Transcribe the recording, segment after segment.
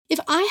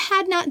I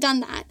had not done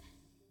that,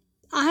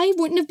 I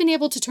wouldn't have been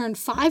able to turn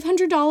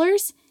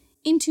 $500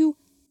 into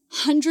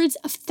hundreds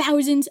of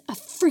thousands of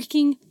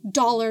freaking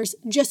dollars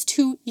just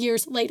 2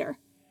 years later.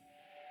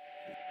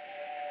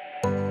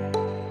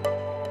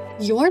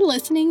 You're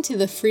listening to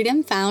the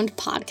Freedom Found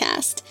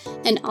podcast,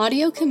 an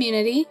audio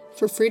community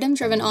for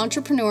freedom-driven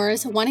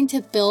entrepreneurs wanting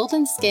to build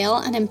and scale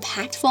an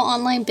impactful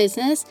online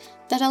business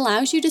that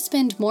allows you to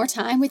spend more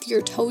time with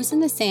your toes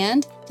in the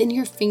sand than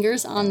your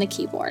fingers on the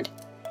keyboard.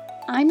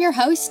 I'm your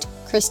host,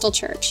 Crystal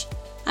Church.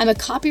 I'm a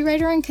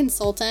copywriter and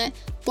consultant,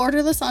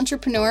 borderless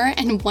entrepreneur,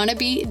 and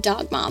wannabe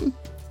dog mom.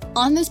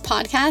 On this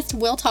podcast,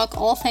 we'll talk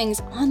all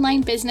things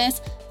online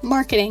business,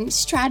 marketing,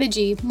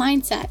 strategy,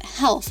 mindset,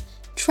 health,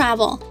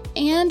 travel,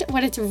 and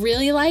what it's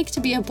really like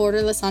to be a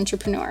borderless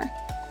entrepreneur.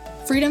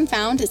 Freedom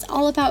Found is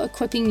all about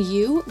equipping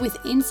you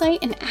with insight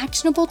and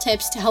actionable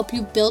tips to help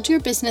you build your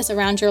business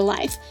around your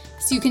life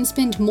so you can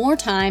spend more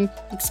time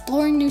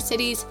exploring new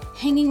cities,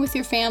 hanging with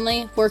your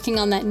family, working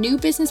on that new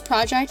business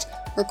project,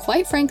 or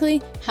quite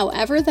frankly,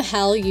 however the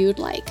hell you'd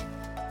like.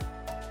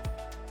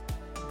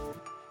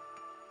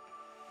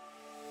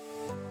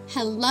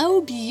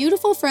 Hello,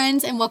 beautiful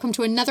friends, and welcome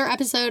to another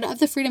episode of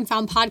the Freedom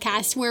Found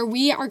podcast, where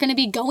we are going to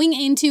be going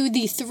into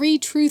the 3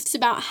 truths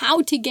about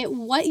how to get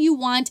what you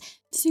want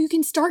so you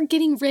can start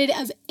getting rid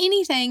of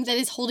anything that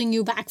is holding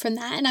you back from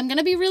that. And I'm going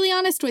to be really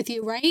honest with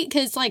you, right?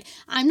 Because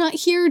I'm not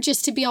here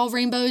just to be all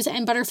rainbows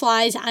and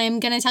butterflies. I am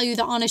going to tell you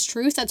the honest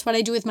truth. That's what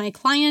I do with my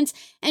clients,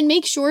 and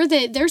make sure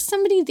that there's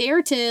somebody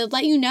there to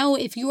let you know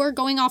if you are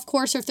going off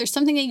course or if there's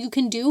something that you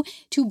can do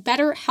to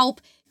better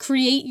help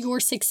create your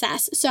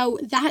success. So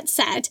that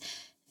said,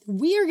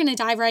 we are going to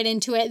dive right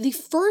into it. The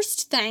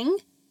first thing,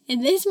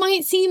 and this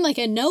might seem like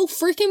a no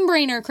freaking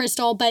brainer,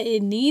 Crystal, but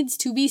it needs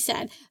to be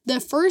said.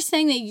 The first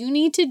thing that you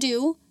need to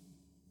do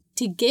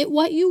to get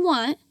what you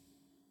want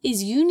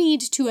is you need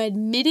to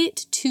admit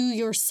it to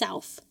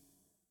yourself.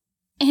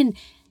 And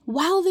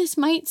while this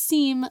might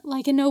seem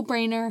like a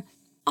no-brainer,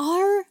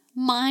 our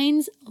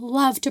minds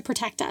love to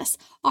protect us.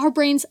 Our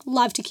brains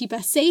love to keep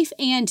us safe.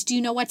 And do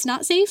you know what's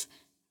not safe?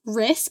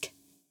 Risk.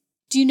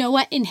 Do you know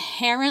what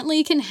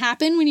inherently can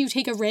happen when you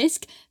take a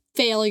risk?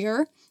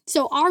 Failure.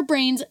 So our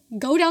brains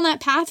go down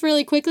that path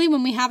really quickly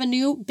when we have a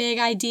new big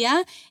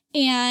idea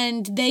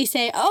and they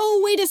say,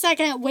 oh, wait a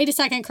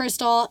second,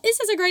 Crystal, this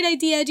is a great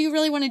idea. Do you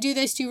really want to do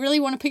this? Do you really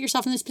want to put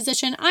yourself in this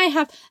position? I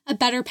have a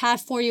better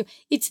path for you.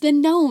 It's the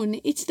known.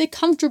 It's the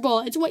comfortable.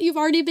 It's what you've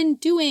already been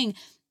doing.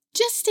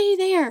 Just stay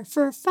there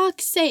for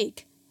fuck's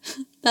sake.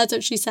 That's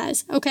what she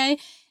says. Okay.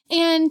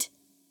 And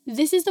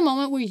this is the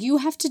moment where you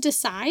have to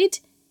decide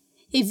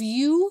if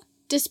you,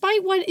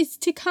 despite what is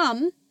to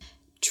come,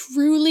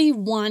 truly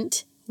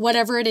want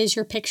whatever it is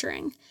you're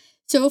picturing.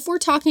 So if we're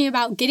talking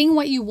about getting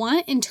what you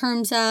want in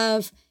terms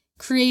of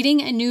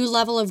creating a new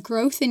level of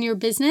growth in your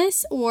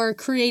business, or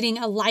creating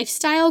a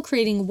lifestyle,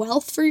 creating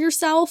wealth for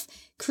yourself,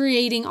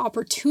 creating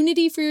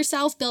opportunity for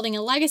yourself, building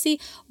a legacy,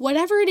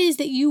 whatever it is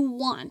that you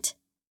want,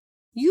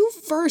 you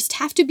first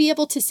have to be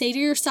able to say to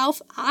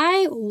yourself,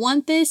 I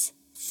want this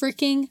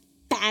freaking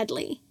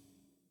badly.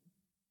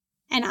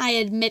 And I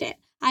admit it.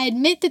 I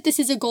admit that this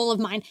is a goal of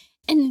mine.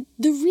 And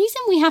the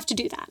reason we have to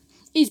do that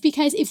is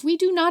because if we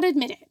do not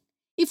admit it,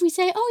 if we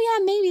say, oh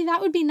yeah, maybe that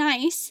would be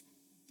nice,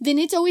 then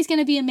it's always going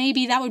to be a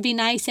maybe that would be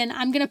nice. And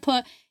I'm going to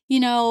put,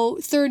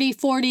 30,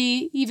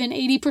 40, even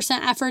 80%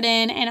 effort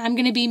in, and I'm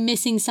going to be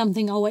missing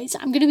something always.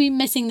 I'm going to be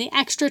missing the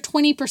extra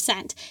 20%,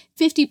 50%,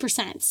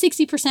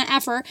 60%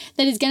 effort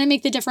that is going to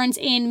make the difference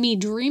in me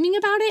dreaming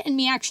about it and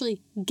me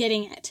actually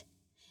getting it.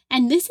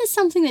 And this is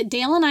something that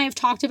Dale and I have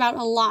talked about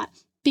a lot,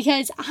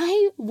 because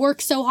I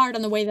work so hard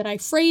on the way that I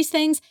phrase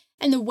things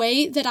and the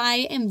way that I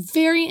am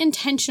very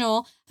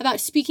intentional about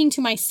speaking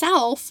to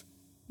myself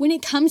when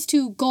it comes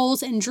to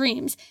goals and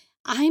dreams.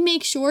 I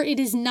make sure it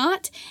is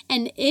not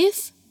an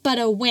if, but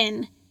a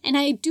when. And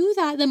I do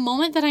that the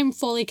moment that I'm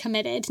fully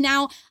committed.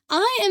 Now,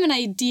 I am an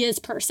ideas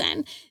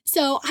person,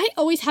 so I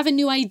always have a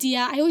new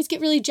idea. I always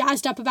get really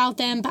jazzed up about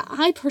them, but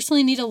I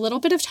personally need a little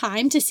bit of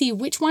time to see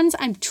which ones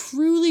I'm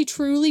truly,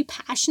 truly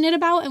passionate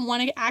about and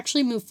want to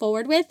actually move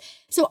forward with.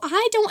 So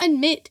I don't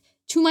admit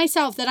to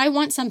myself that I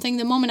want something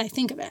the moment I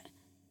think of it.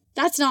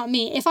 That's not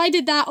me. If I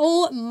did that,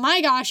 oh my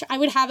gosh, I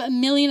would have a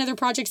million other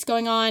projects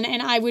going on and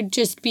I would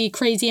just be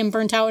crazy and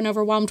burnt out and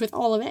overwhelmed with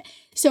all of it.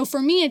 So for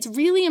me, it's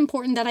really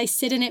important that I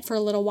sit in it for a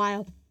little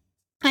while.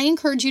 I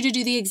encourage you to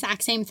do the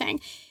exact same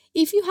thing.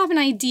 If you have an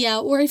idea,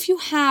 or if you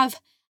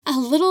have a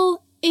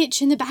little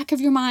itch in the back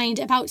of your mind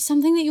about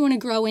something that you want to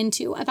grow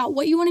into, about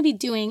what you want to be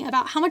doing,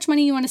 about how much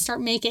money you want to start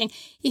making,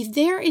 if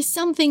there is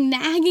something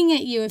nagging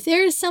at you, if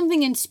there is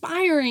something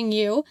inspiring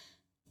you,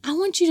 I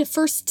want you to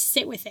first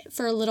sit with it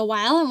for a little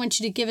while. I want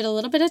you to give it a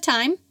little bit of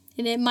time.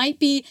 And that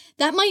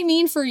might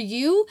mean for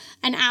you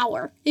an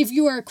hour if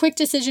you are a quick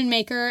decision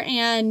maker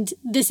and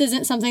this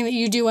isn't something that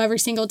you do every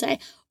single day.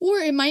 Or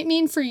it might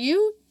mean for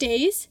you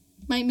days,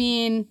 might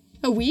mean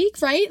a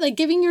week, right? Like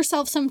giving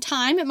yourself some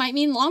time. It might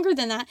mean longer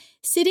than that.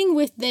 Sitting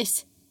with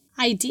this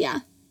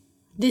idea,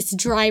 this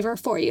driver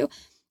for you.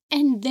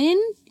 And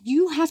then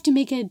you have to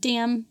make a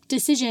damn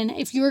decision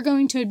if you're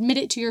going to admit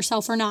it to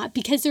yourself or not,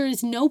 because there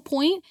is no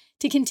point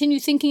to continue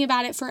thinking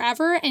about it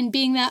forever and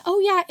being that, oh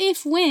yeah,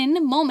 if,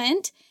 when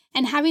moment,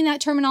 and having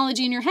that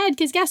terminology in your head,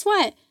 because guess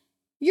what?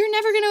 You're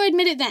never going to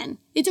admit it then.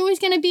 It's always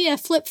going to be a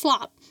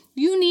flip-flop.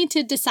 You need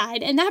to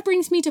decide. And that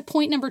brings me to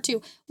point number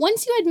 2.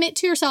 Once you admit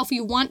to yourself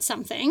you want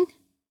something,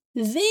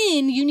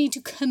 then you need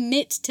to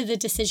commit to the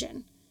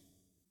decision.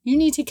 You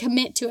need to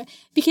commit to it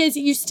because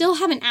you still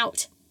have an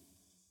out.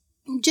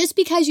 Just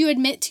because you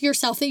admit to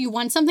yourself that you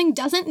want something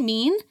doesn't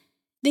mean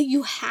that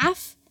you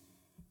have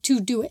to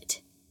do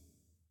it.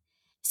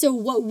 So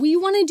what we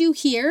want to do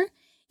here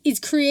is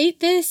create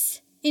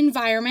this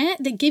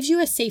environment that gives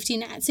you a safety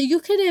net. So you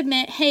could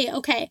admit, hey,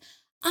 okay,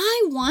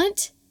 I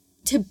want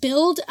to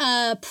build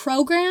a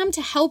program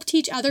to help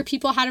teach other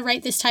people how to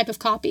write this type of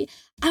copy.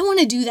 I want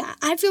to do that.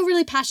 I feel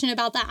really passionate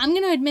about that. I'm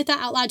going to admit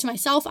that out loud to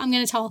myself. I'm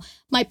going to tell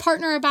my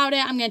partner about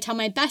it. I'm going to tell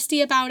my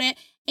bestie about it.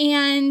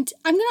 And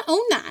I'm going to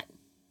own that.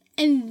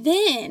 And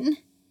then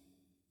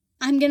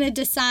I'm going to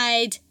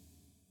decide,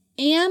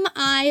 am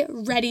I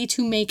ready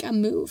to make a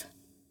move?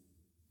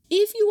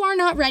 If you are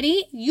not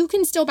ready, you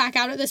can still back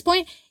out at this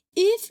point.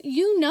 If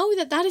you know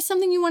that that is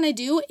something you want to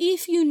do,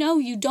 if you know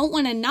you don't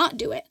want to not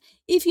do it,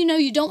 if you know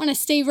you don't want to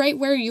stay right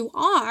where you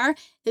are,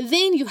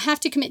 then you have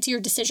to commit to your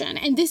decision.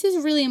 And this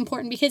is really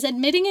important because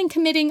admitting and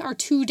committing are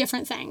 2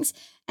 different things.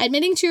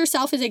 Admitting to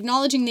yourself is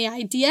acknowledging the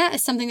idea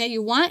as something that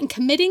you want, and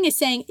committing is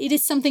saying it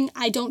is something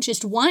I don't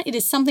just want, it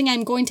is something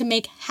I'm going to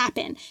make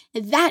happen.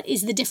 And that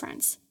is the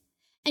difference.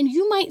 And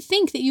you might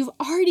think that you've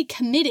already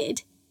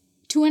committed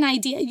to an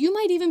idea. You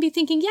might even be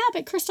thinking, yeah,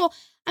 but Crystal,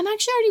 I'm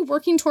actually already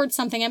working towards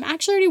something. I'm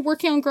actually already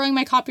working on growing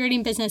my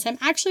copywriting business. I'm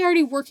actually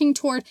already working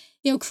toward,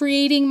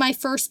 creating my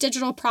first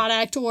digital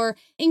product or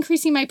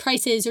increasing my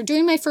prices or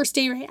doing my first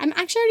day rate. I'm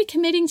actually already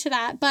committing to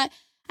that, but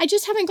I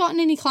just haven't gotten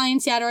any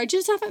clients yet, or I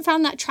just haven't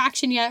found that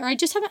traction yet, or I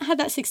just haven't had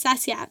that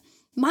success yet.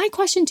 My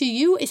question to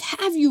you is,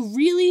 have you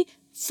really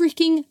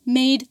freaking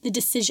made the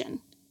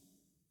decision?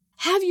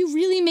 Have you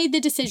really made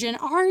the decision?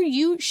 Are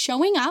you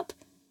showing up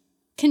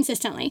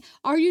consistently?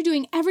 Are you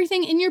doing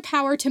everything in your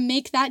power to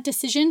make that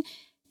decision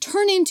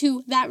turn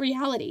into that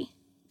reality?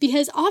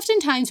 Because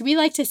oftentimes we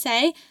like to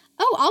say,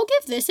 oh, I'll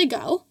give this a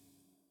go.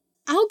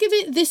 I'll give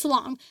it this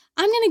long.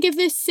 I'm going to give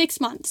this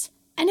 6 months.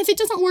 And if it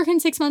doesn't work in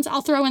 6 months,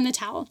 I'll throw in the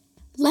towel.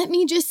 Let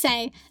me just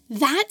say,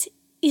 that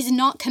is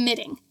not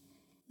committing.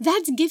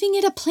 That's giving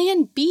it a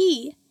plan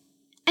B.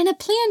 And a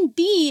plan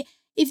B,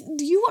 if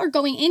you are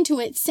going into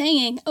it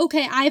saying,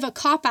 okay, I have a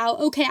cop-out,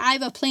 okay, I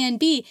have a plan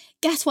B,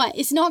 guess what?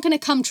 It's not going to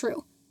come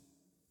true.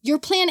 Your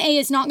plan A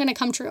is not going to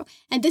come true.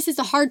 And this is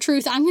the hard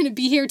truth I'm going to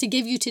be here to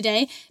give you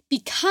today,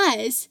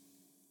 because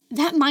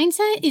that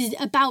mindset is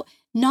about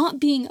not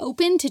being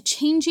open to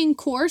changing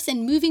course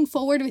and moving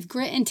forward with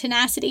grit and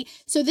tenacity.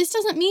 So this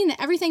doesn't mean that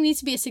everything needs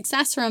to be a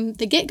success from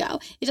the get-go.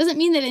 It doesn't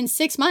mean that in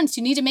 6 months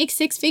you need to make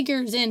 6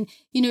 figures and,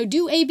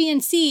 do A, B,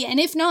 and C. And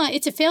if not,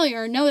 it's a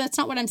failure. No, that's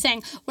not what I'm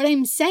saying. What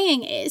I'm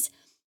saying is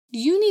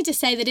you need to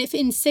say that if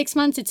in 6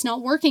 months it's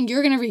not working,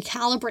 you're going to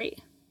recalibrate.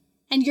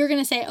 And you're going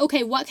to say,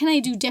 okay, what can I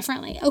do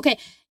differently? Okay,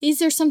 is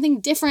there something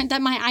different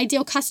that my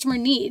ideal customer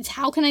needs?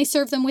 How can I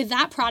serve them with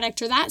that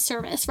product or that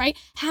service, right?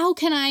 How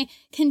can I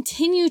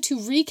continue to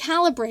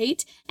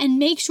recalibrate and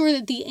make sure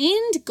that the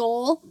end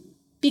goal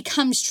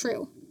becomes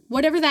true?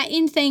 Whatever that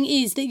end thing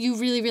is that you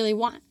really, really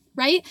want,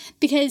 right?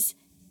 Because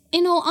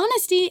in all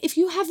honesty, if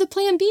you have the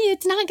plan B,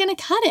 it's not going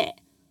to cut it.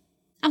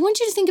 I want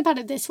you to think about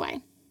it this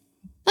way.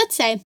 Let's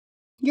say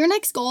your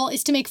next goal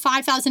is to make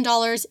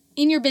 $5,000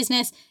 in your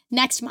business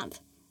next month.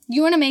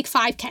 You want to make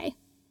 5K.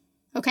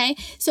 Okay.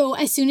 So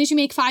as soon as you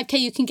make 5K,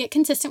 you can get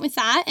consistent with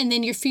that. And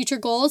then your future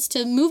goal is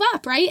to move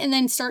up, right? And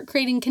then start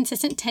creating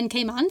consistent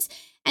 10K months.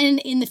 And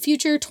in the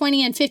future,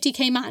 20 and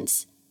 50K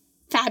months.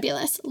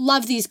 Fabulous.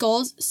 Love these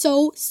goals.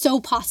 So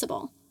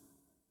possible.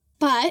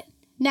 But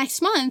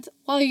next month,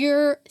 while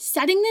you're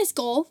setting this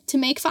goal to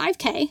make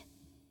 5K,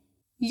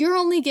 you're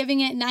only giving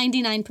it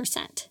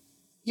 99%.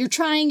 You're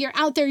trying, you're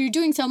out there, you're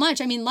doing so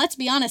much. I mean, let's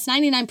be honest,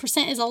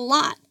 99% is a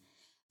lot.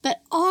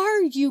 But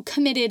are you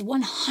committed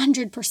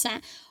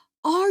 100%?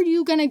 Are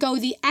you going to go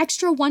the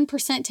extra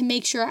 1% to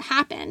make sure it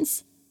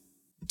happens?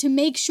 To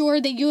make sure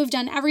that you have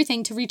done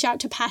everything to reach out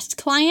to past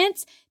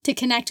clients, to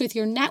connect with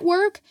your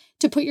network,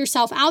 to put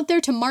yourself out there,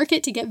 to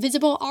market, to get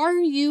visible? Are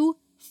you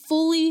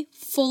fully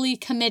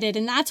committed?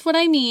 And that's what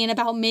I mean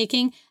about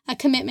making a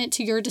commitment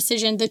to your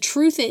decision. The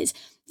truth is,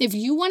 if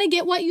you want to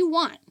get what you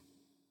want,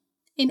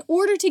 in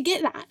order to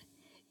get that,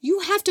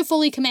 you have to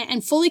fully commit.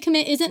 And fully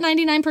commit isn't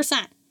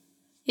 99%.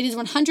 It is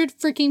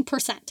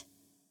 100%.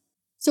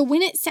 So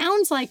when it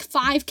sounds like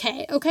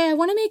 5K, okay, I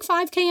want to make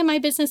 5K in my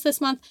business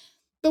this month.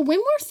 But when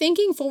we're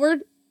thinking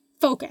forward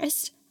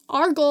focused,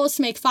 our goal is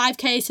to make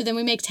 5K. So then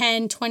we make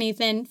 10, 20,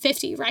 then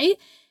 50, right?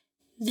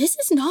 This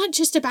is not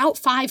just about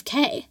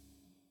 5K.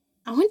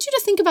 I want you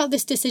to think about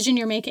this decision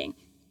you're making.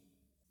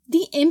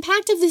 The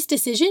impact of this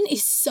decision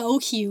is so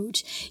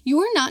huge. You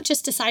are not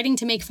just deciding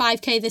to make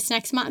 5K this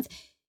next month.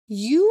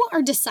 You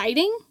are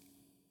deciding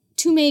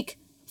to make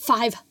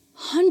 5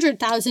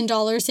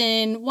 $500,000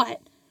 in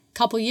what? A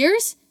couple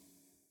years?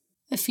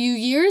 A few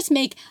years?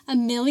 Make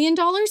 $1 million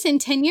in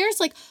 10 years?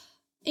 Like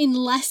in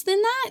less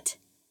than that?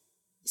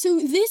 So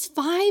this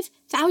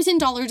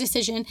 $5,000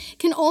 decision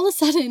can all of a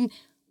sudden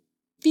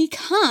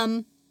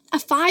become a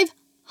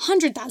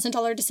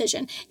 $500,000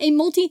 decision, a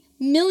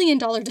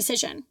multi-million-dollar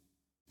decision.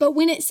 But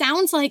when it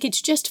sounds like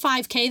it's just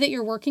 $5K that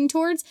you're working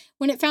towards,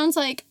 when it sounds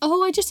like,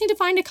 oh, I just need to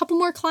find a couple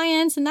more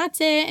clients and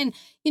that's it. And,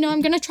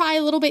 I'm going to try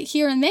a little bit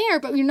here and there,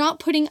 but you're not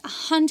putting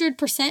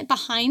 100%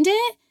 behind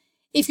it.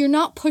 If you're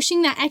not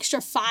pushing that extra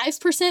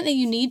 5% that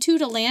you need to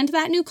land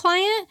that new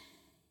client,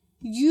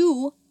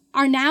 you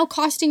are now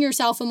costing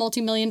yourself a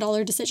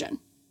multi-million-dollar decision.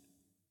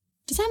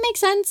 Does that make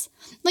sense?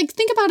 Like,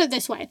 think about it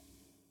this way.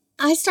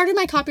 I started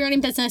my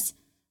copywriting business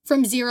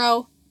from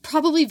zero,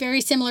 probably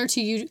very similar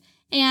to you.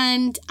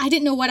 And I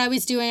didn't know what I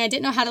was doing. I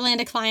didn't know how to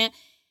land a client.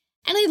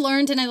 And I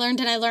learned and I learned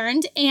and I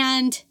learned.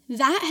 And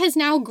that has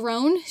now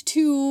grown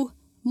to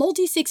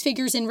multi-six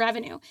figures in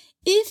revenue.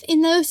 If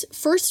in those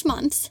first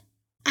months,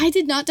 I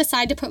did not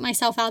decide to put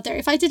myself out there,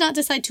 if I did not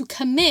decide to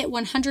commit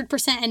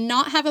 100% and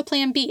not have a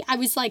plan B, I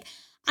was like,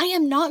 I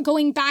am not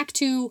going back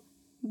to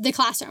the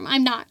classroom.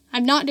 I'm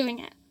not doing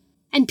it.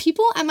 And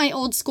people at my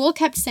old school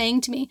kept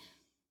saying to me,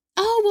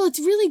 oh, well, it's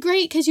really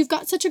great because you've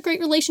got such a great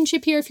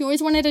relationship here. If you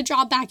always wanted a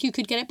job back, you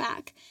could get it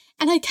back.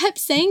 And I kept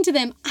saying to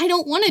them, I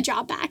don't want a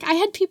job back. I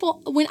had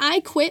people, when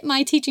I quit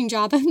my teaching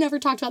job, I've never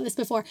talked about this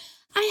before.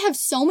 I have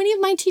so many of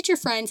my teacher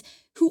friends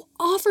who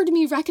offered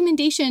me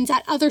recommendations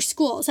at other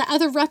schools, at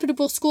other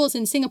reputable schools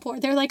in Singapore.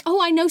 They're like,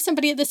 oh, I know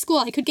somebody at this school.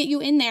 I could get you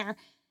in there.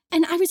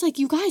 And I was like,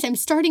 you guys, I'm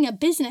starting a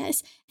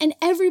business. And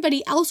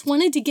everybody else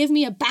wanted to give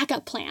me a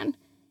backup plan.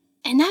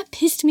 And that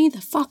pissed me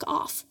the fuck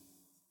off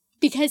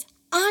because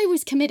I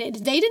was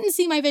committed. They didn't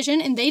see my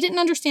vision and they didn't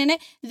understand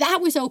it. That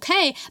was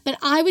okay, but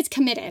I was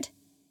committed.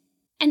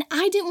 And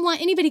I didn't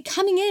want anybody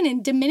coming in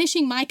and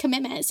diminishing my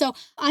commitment. So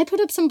I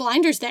put up some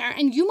blinders there,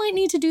 and you might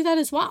need to do that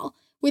as well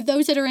with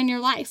those that are in your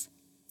life,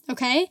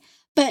 okay?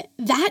 But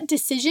that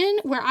decision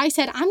where I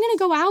said, I'm going to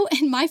go out,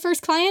 and my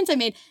first clients, I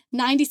made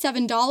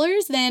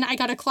 $97. Then I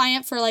got a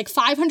client for like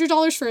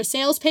 $500 for a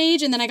sales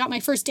page, and then I got my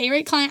first day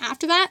rate client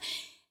after that.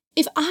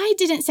 If I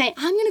didn't say,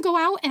 I'm going to go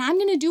out and I'm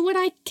going to do what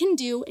I can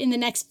do in the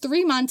next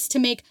 3 months to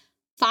make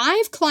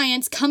 5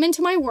 clients come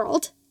into my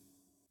world,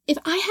 if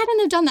I hadn't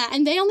have done that,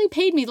 and they only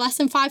paid me less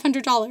than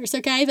 $500,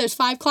 okay, those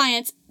 5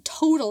 clients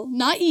total,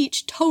 not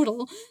each,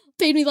 total,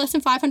 paid me less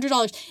than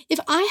 $500. If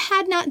I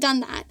had not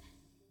done that,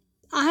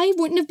 I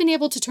wouldn't have been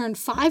able to turn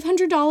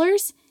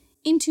 $500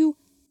 into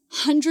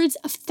hundreds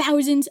of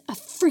thousands of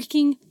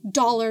freaking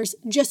dollars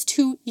just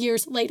 2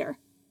 years later.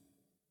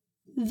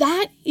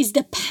 That is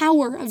the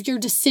power of your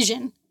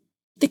decision,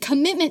 the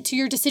commitment to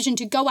your decision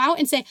to go out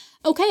and say,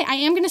 okay, I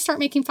am going to start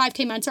making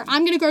 5K months, or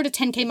I'm going to grow to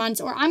 10K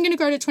months, or I'm going to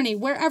grow to 20.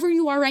 Wherever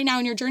you are right now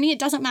in your journey, it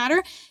doesn't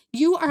matter.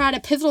 You are at a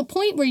pivotal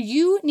point where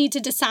you need to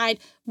decide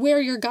where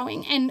you're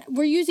going. And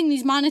we're using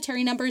these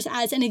monetary numbers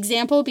as an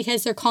example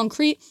because they're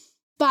concrete.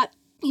 But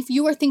if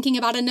you are thinking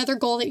about another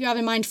goal that you have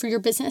in mind for your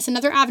business,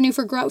 another avenue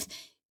for growth,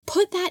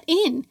 put that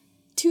in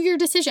to your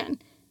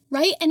decision,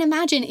 right? And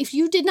imagine if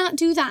you did not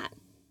do that,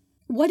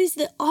 what is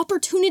the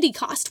opportunity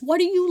cost?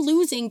 What are you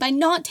losing by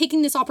not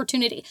taking this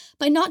opportunity?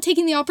 By not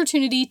taking the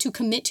opportunity to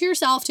commit to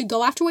yourself, to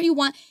go after what you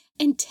want,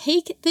 and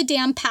take the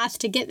damn path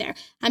to get there.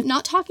 I'm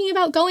not talking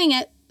about going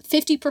at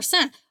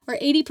 50% or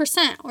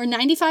 80% or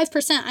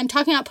 95%. I'm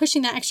talking about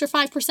pushing that extra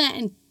 5%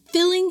 and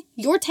filling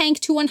your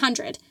tank to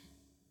 100.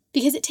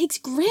 Because it takes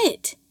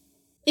grit.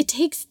 It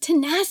takes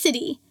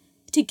tenacity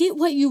to get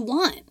what you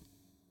want.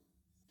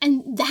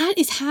 And that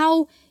is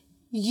how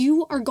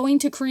you are going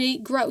to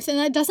create growth. And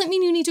that doesn't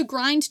mean you need to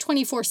grind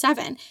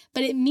 24/7,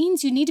 but it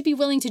means you need to be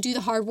willing to do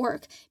the hard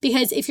work.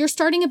 Because if you're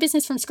starting a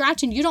business from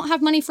scratch and you don't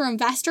have money for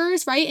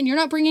investors, right? And you're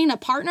not bringing in a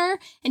partner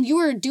and you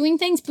are doing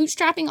things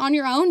bootstrapping on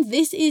your own,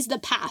 this is the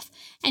path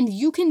and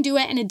you can do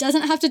it. And it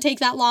doesn't have to take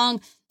that long.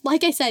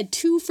 Like I said,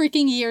 2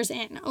 freaking years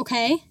in,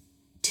 okay?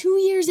 2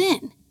 years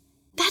in.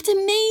 That's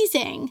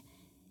amazing.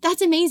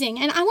 That's amazing.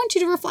 And I want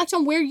you to reflect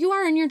on where you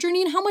are in your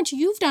journey and how much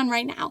you've done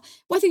right now.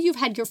 Whether you've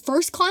had your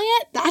first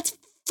client, that's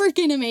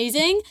freaking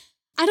amazing.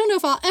 I don't know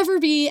if I'll ever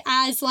be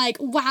as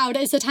wowed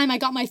as the time I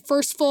got my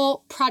first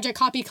full project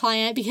copy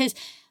client because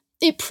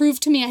it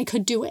proved to me I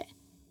could do it.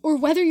 Or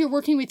whether you're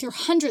working with your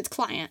 100th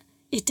client,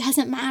 it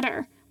doesn't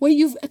matter. What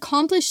you've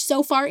accomplished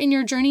so far in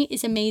your journey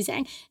is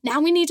amazing. Now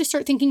we need to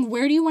start thinking,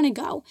 where do you want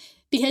to go?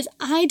 Because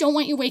I don't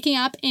want you waking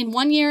up in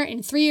 1 year,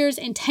 in 3 years,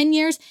 in 10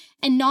 years,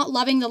 and not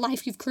loving the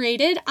life you've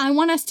created. I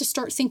want us to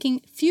start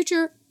thinking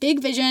future,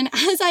 big vision,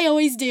 as I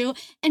always do,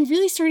 and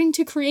really starting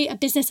to create a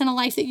business and a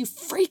life that you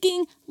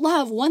freaking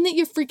love, one that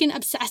you're freaking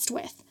obsessed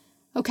with,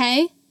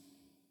 okay?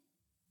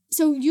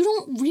 So you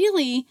don't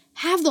really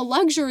have the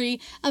luxury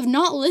of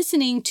not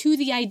listening to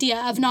the idea,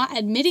 of not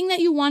admitting that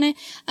you want it,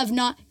 of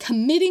not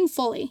committing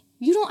fully.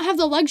 You don't have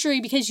the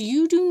luxury because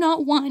you do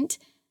not want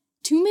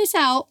to miss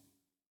out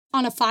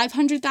on a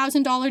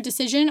 $500,000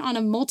 decision, on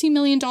a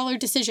multi-million-dollar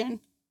decision,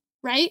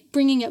 right?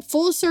 Bringing it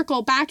full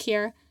circle back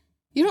here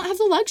You don't have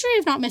the luxury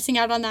of not missing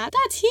out on that.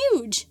 That's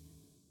huge.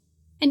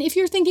 And if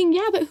you're thinking,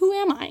 yeah, but who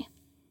am I?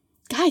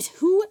 Guys,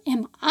 who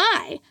am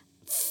I?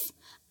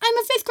 I'm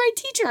a 5th grade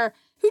teacher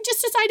who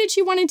just decided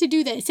she wanted to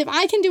do this. If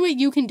I can do it,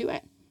 you can do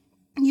it.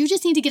 You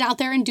just need to get out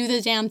there and do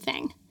the damn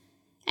thing.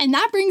 And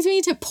that brings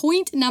me to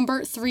point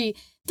number 3.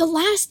 The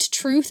last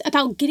truth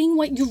about getting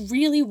what you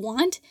really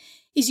want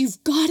is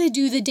you've got to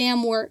do the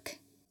damn work.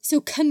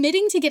 So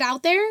committing to get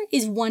out there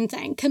is one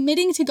thing.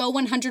 Committing to go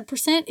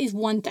 100% is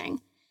one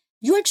thing.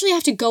 You actually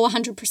have to go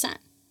 100%,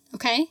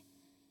 okay?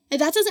 And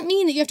that doesn't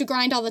mean that you have to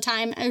grind all the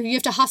time or you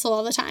have to hustle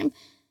all the time.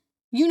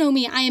 You know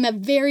me, I am a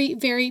very,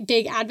 very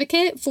big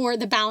advocate for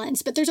the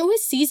balance, but there's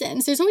always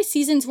seasons. There's always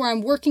seasons where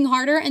I'm working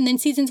harder and then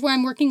seasons where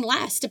I'm working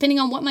less, depending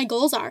on what my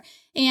goals are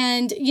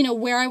and,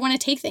 where I want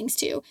to take things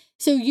to.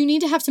 So you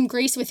need to have some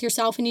grace with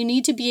yourself and you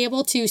need to be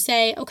able to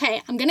say,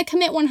 okay, I'm going to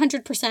commit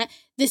 100%.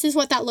 This is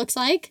what that looks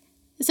like.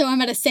 So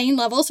I'm at a sane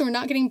level, so we're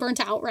not getting burnt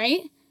out,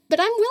 right? But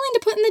I'm willing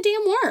to put in the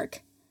damn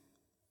work.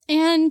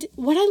 And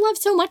what I love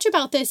so much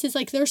about this is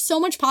like there's so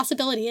much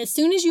possibility. As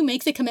soon as you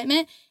make the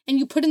commitment and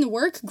you put in the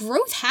work,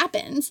 growth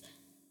happens.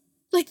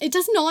 Like it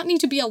does not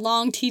need to be a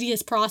long,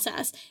 tedious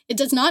process. It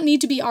does not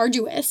need to be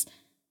arduous.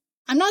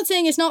 I'm not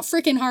saying it's not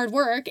freaking hard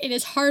work. It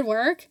is hard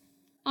work.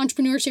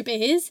 Entrepreneurship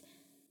is.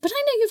 But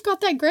I know you've got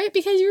that grit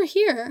because you're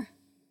here.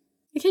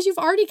 Because you've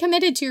already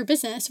committed to your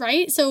business,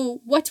 right?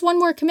 So what's one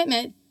more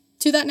commitment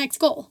to that next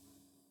goal?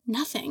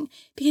 Nothing.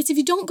 Because if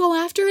you don't go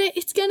after it,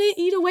 it's going to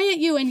eat away at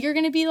you and you're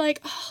going to be like,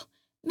 oh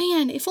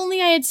man, if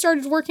only I had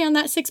started working on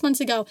that 6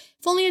 months ago.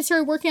 If only I had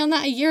started working on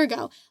that a year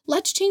ago.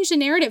 Let's change the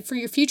narrative for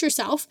your future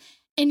self.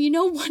 And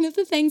one of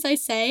the things I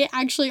say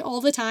actually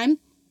all the time,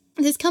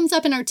 this comes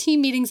up in our team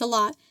meetings a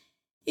lot,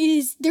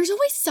 is there's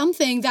always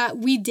something that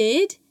we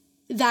did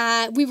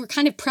that we were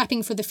kind of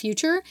prepping for the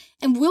future.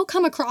 And we'll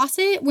come across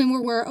it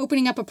when we're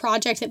opening up a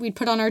project that we'd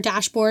put on our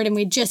dashboard and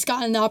we'd just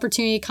gotten the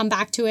opportunity to come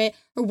back to it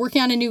or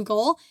working on a new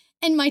goal.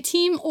 And my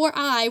team or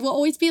I will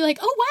always be like,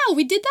 oh, wow,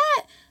 we did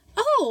that.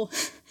 Oh,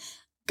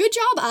 good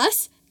job,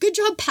 us. Good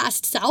job,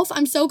 past self.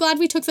 I'm so glad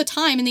we took the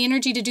time and the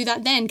energy to do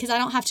that then because I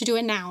don't have to do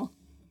it now.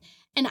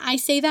 And I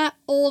say that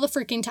all the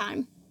freaking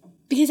time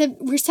because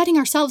we're setting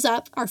ourselves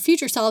up, our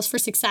future selves, for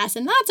success.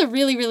 And that's a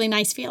really, really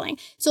nice feeling.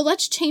 So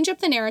let's change up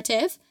the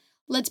narrative.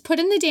 Let's put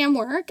in the damn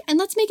work and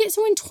let's make it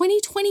so in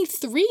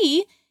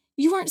 2023,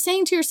 you aren't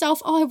saying to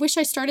yourself, oh, I wish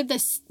I started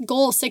this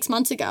goal 6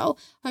 months ago.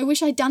 I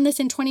wish I'd done this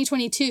in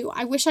 2022.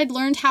 I wish I'd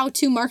learned how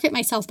to market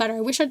myself better.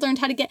 I wish I'd learned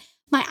how to get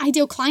my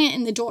ideal client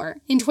in the door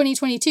in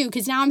 2022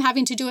 because now I'm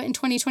having to do it in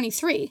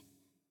 2023.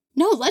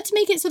 No, let's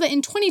make it so that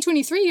in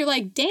 2023, you're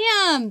like,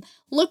 damn,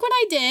 look what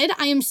I did.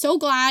 I am so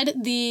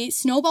glad the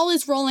snowball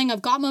is rolling.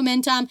 I've got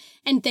momentum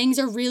and things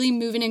are really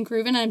moving and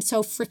grooving. And I'm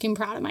so freaking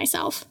proud of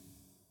myself.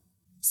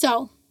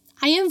 So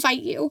I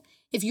invite you,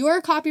 if you're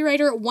a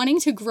copywriter wanting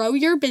to grow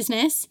your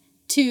business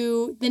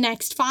to the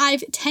next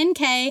 5,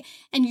 10K,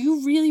 and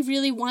you really,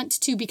 really want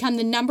to become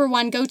the number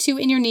one go-to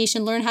in your niche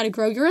and learn how to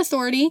grow your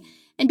authority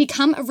and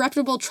become a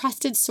reputable,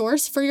 trusted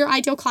source for your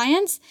ideal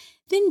clients,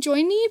 then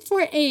join me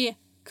for a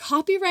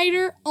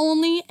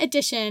copywriter-only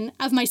edition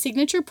of my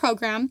signature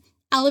program,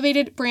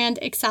 Elevated Brand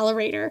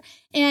Accelerator.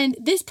 And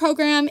this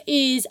program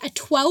is a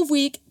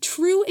 12-week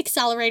true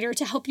accelerator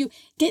to help you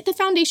get the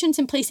foundations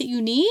in place that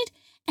you need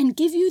and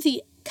give you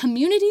the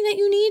community that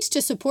you need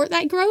to support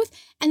that growth.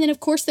 And then, of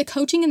course, the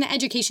coaching and the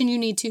education you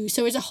need to.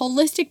 So it's a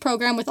holistic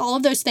program with all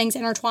of those things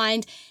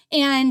intertwined.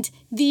 And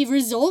the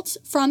results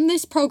from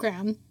this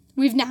program,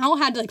 we've now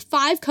had like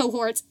 5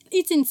 cohorts.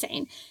 It's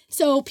insane.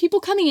 So people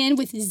coming in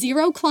with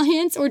 0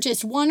 clients or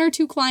just 1 or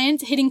 2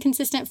 clients hitting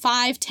consistent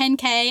 5,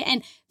 10K,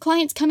 and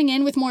clients coming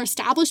in with more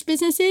established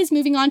businesses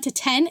moving on to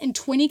 10 and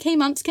 20K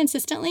months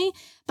consistently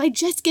by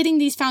just getting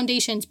these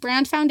foundations.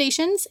 Brand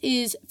foundations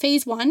is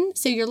phase 1.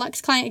 So your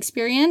Luxe client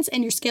experience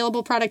and your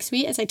scalable product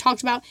suite, as I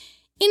talked about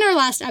in our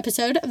last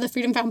episode of the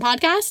Freedom Found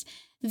podcast.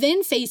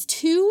 Then phase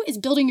 2 is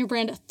building your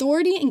brand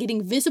authority and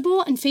getting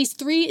visible. And phase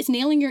 3 is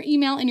nailing your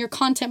email and your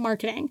content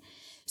marketing.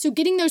 So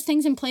getting those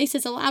things in place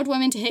has allowed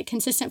women to hit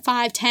consistent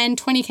 5, 10,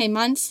 20K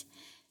months,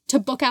 to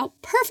book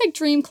out perfect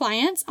dream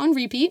clients on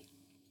repeat,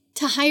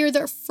 to hire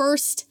their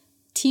first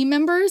team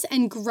members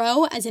and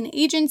grow as an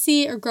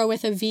agency or grow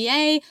with a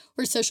VA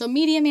or social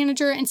media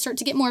manager and start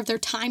to get more of their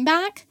time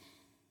back,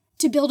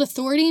 to build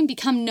authority and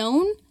become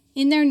known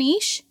in their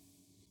niche,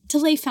 to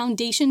lay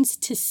foundations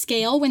to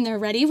scale when they're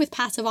ready with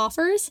passive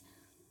offers,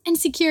 and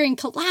securing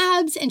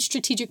collabs and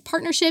strategic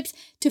partnerships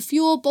to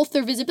fuel both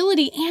their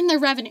visibility and their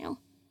revenue.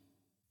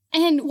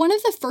 And one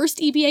of the first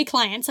EBA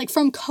clients, like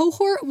from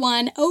cohort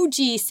 1,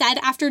 OG, said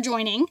after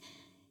joining,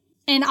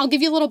 and I'll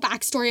give you a little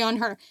backstory on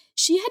her.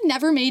 She had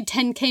never made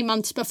 10K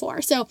months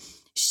before. So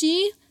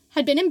she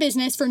had been in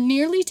business for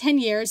nearly 10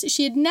 years.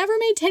 She had never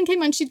made 10K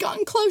months. She'd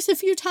gotten close a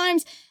few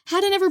times,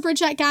 hadn't ever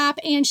bridged that gap.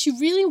 And she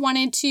really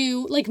wanted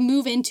to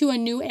move into a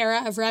new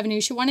era of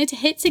revenue. She wanted to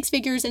hit 6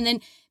 figures and then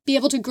be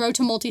able to grow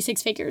to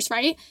multi-6 figures,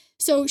 right?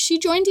 So she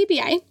joined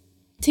EBA.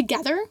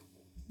 Together,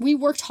 we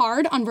worked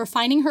hard on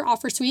refining her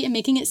offer suite and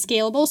making it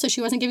scalable so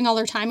she wasn't giving all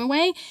her time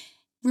away.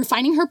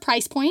 refining her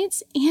price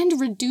points, and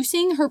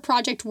reducing her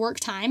project work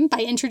time by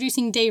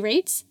introducing day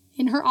rates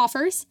in her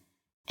offers.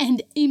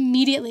 And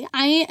immediately,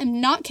 I am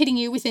not kidding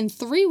you, within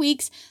 3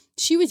 weeks,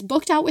 she was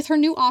booked out with her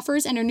new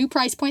offers and her new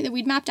price point that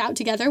we'd mapped out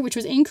together, which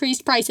was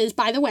increased prices,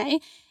 by the way.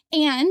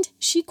 And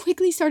she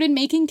quickly started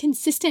making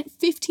consistent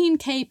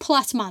 15K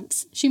plus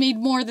months. She made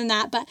more than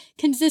that, but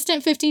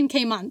consistent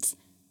 15K months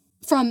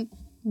from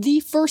the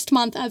first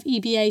month of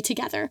EBA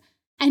together.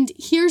 And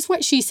here's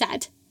what she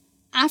said.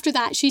 After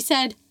that, she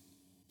said,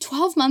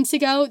 12 months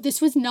ago,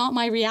 this was not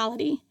my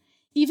reality.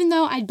 Even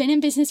though I'd been in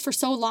business for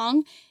so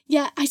long,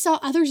 yet I saw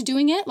others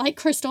doing it, like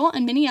Crystal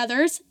and many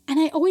others, and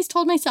I always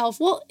told myself,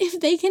 well, if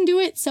they can do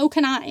it, so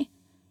can I.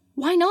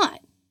 Why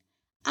not?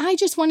 I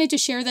just wanted to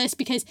share this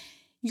because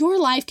your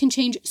life can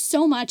change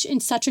so much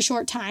in such a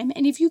short time,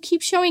 and if you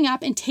keep showing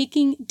up and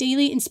taking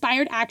daily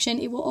inspired action,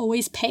 it will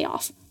always pay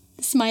off.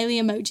 Smiley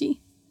emoji.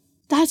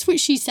 That's what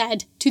she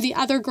said to the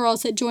other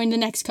girls that joined the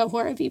next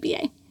cohort of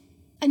EBA.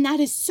 And that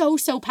is so,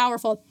 so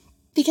powerful.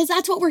 Because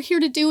that's what we're here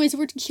to do, is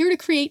we're here to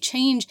create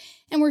change,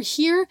 and we're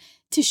here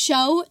to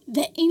show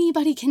that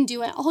anybody can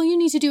do it. All you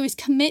need to do is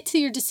commit to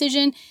your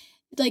decision,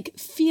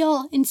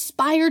 feel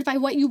inspired by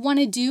what you want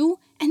to do,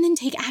 and then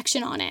take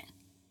action on it.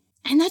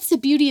 And that's the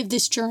beauty of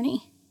this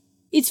journey.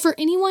 It's for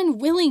anyone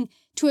willing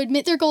to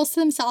admit their goals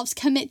to themselves,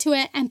 commit to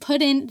it, and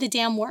put in the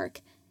damn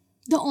work.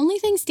 The only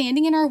thing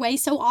standing in our way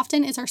so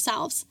often is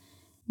ourselves.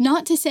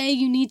 Not to say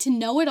you need to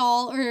know it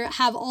all or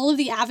have all of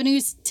the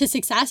avenues to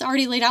success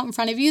already laid out in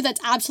front of you.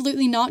 That's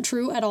absolutely not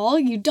true at all.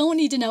 You don't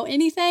need to know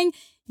anything.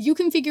 You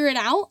can figure it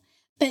out,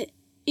 but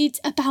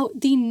it's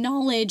about the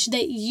knowledge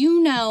that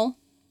you know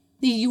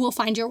that you will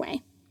find your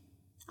way.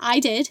 I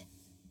did.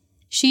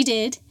 She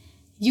did.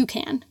 You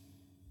can.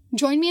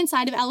 Join me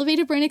inside of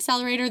Elevated Brand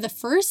Accelerator, the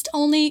first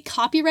only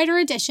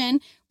copywriter edition,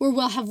 where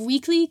we'll have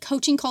weekly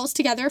coaching calls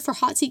together for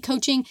hot seat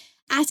coaching,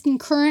 asking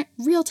current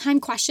real-time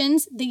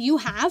questions that you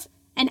have.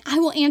 And I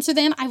will answer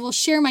them. I will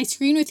share my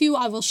screen with you.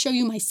 I will show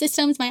you my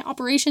systems, my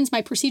operations,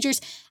 my procedures.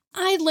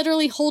 I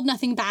literally hold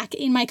nothing back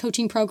in my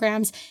coaching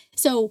programs.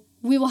 So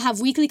we will have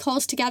weekly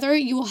calls together.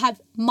 You will have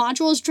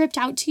modules dripped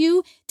out to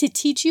you to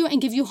teach you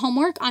and give you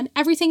homework on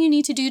everything you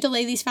need to do to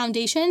lay these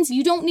foundations.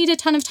 You don't need a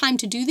ton of time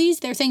to do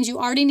these. They're things you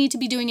already need to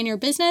be doing in your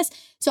business.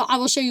 So I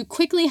will show you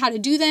quickly how to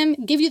do them,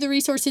 give you the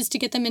resources to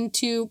get them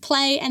into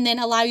play, and then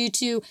allow you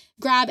to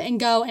grab and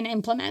go and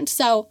implement.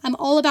 So I'm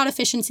all about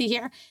efficiency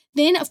here.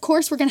 Then, of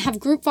course, we're going to have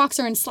group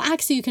Voxer and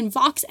Slack so you can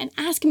Vox and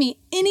ask me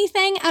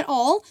anything at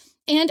all.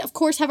 And of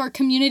course, have our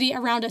community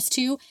around us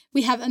too.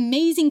 We have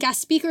amazing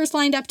guest speakers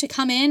lined up to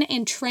come in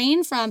and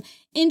train from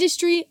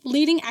industry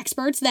leading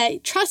experts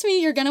that, trust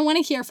me, you're going to want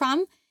to hear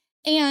from.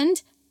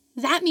 And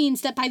that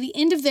means that by the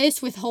end of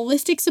this, with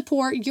holistic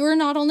support, you're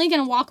not only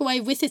going to walk away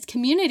with this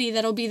community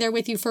that'll be there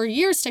with you for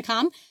years to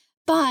come,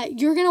 but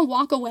you're going to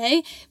walk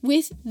away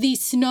with the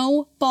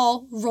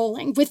snowball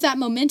rolling, with that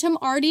momentum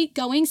already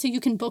going so you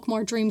can book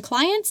more dream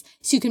clients,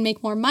 so you can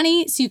make more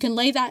money, so you can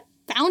lay that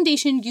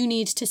foundation you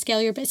need to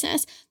scale your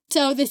business.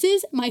 So this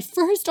is my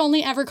first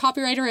only ever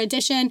copywriter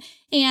edition,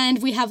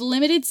 and we have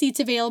limited seats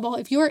available.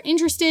 If you are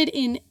interested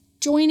in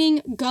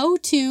joining, go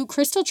to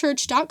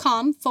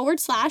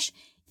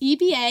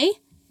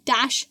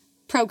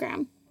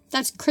crystalchurch.com/EBA-program.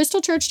 That's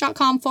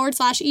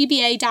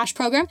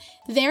crystalchurch.com/EBA-program.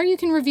 There you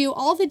can review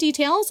all the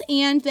details,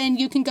 and then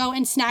you can go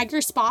and snag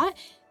your spot.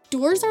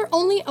 Doors are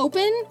only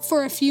open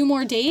for a few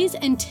more days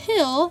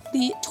until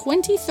the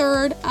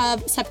 23rd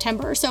of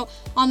September. So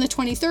on the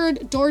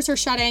 23rd, doors are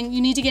shutting. You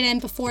need to get in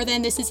before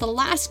then. This is the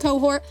last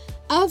cohort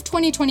of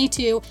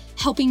 2022,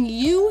 helping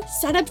you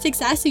set up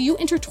success so you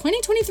enter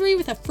 2023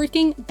 with a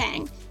freaking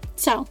bang.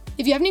 So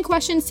if you have any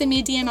questions, send me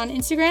a DM on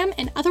Instagram.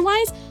 And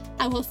otherwise,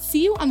 I will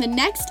see you on the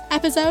next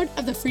episode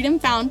of the Freedom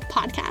Found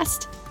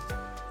podcast.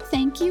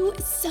 Thank you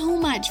so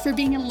much for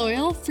being a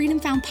loyal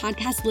Freedom Found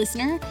podcast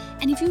listener.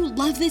 And if you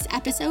love this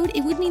episode,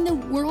 it would mean the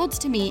world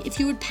to me if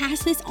you would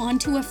pass this on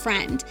to a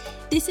friend.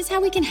 This is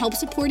how we can help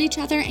support each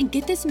other and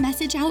get this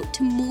message out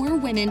to more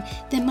women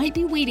that might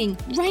be waiting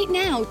right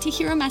now to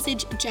hear a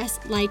message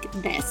just like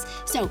this.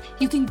 So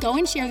you can go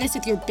and share this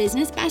with your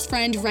business best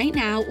friend right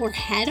now, or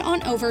head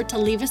on over to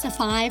leave us a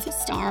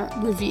 5-star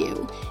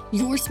review.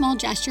 Your small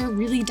gesture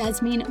really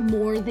does mean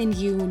more than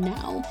you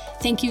know.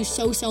 Thank you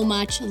so, so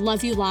much.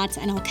 Love you lots,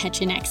 and I'll catch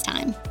you next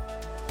time.